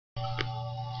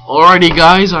Alrighty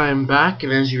guys, I am back,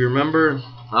 and as you remember,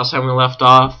 last time we left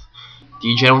off,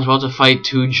 Degen was about to fight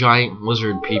two giant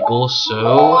lizard people,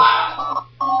 so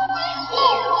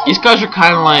these guys are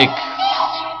kind of like,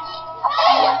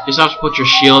 you just have to put your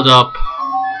shield up,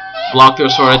 block their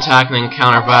sword attack, and then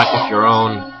counter back with your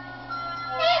own.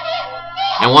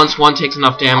 And once one takes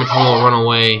enough damage, one will run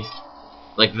away,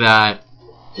 like that,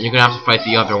 and you're going to have to fight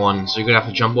the other one, so you're going to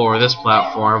have to jump over this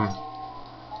platform,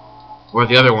 where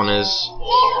the other one is.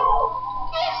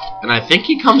 And I think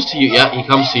he comes to you. Yeah, he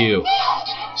comes to you.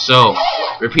 So,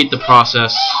 repeat the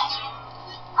process.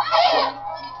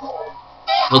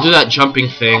 He'll do that jumping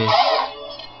thing,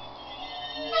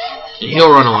 and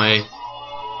he'll run away.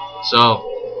 So,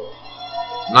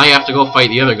 now you have to go fight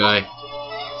the other guy.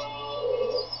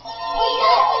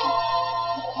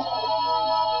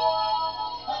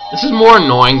 This is more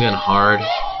annoying than hard.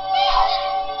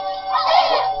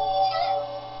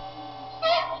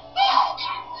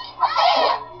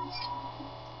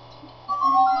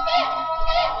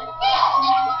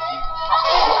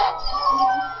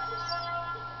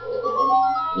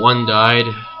 One died.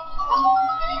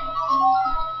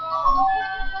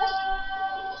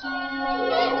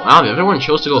 Wow, the other one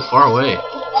chose to go far away.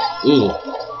 Ooh.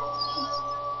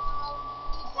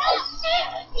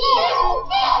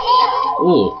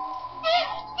 Ooh.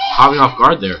 Caught me off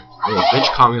guard there. Oh,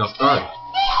 bitch caught me off guard.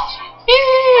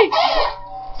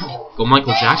 Go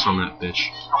Michael Jackson on that bitch.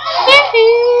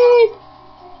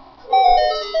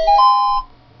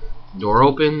 Door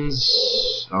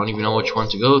opens. I don't even know which one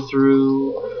to go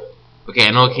through. Okay,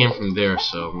 I know it came from there,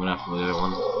 so I'm gonna have to go to the other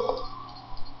one.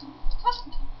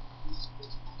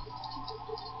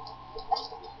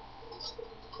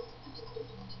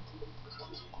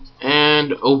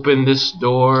 And open this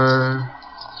door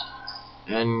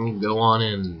and go on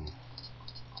in.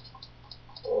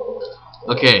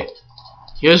 Okay,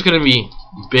 here's gonna be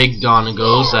big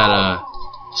Donagos that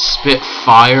spit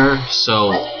fire,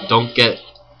 so don't get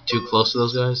too close to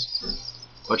those guys.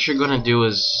 What you're gonna do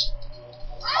is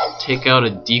take out a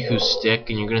Deku stick,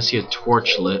 and you're gonna see a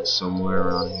torch lit somewhere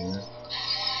around here.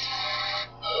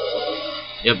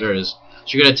 Yep, there it is.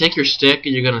 So you're gonna take your stick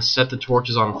and you're gonna set the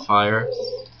torches on fire.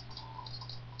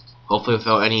 Hopefully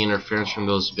without any interference from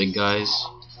those big guys.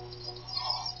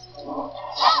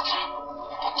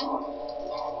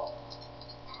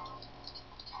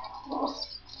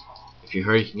 If you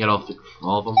hurry, you can get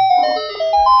all of them.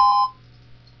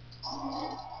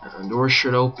 And the door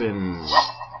should open.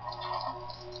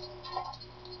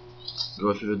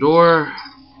 Go through the door.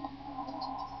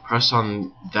 Press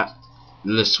on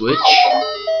the switch.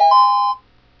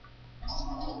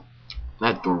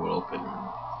 That door will open.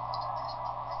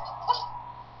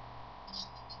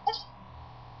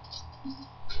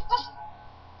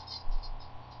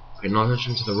 Pay no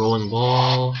attention to the rolling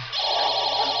ball.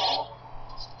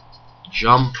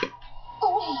 Jump.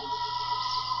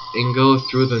 And go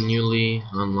through the newly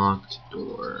unlocked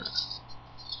door.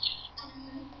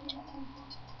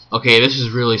 Okay, this is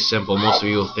really simple. Most of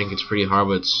you will think it's pretty hard,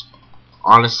 but it's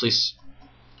honestly,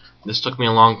 this took me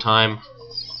a long time,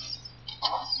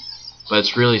 but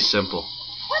it's really simple.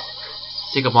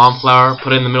 Take a bomb flower,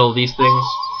 put it in the middle of these things.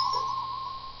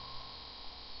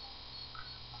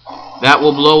 That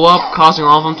will blow up, causing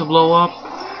all of them to blow up.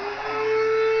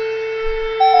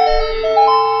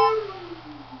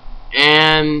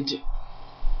 And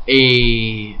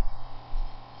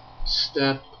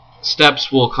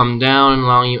steps will come down,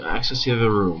 allowing you access to the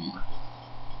room.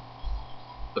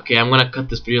 Okay, I'm gonna cut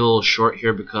this video a little short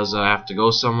here because I have to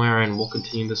go somewhere, and we'll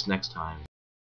continue this next time.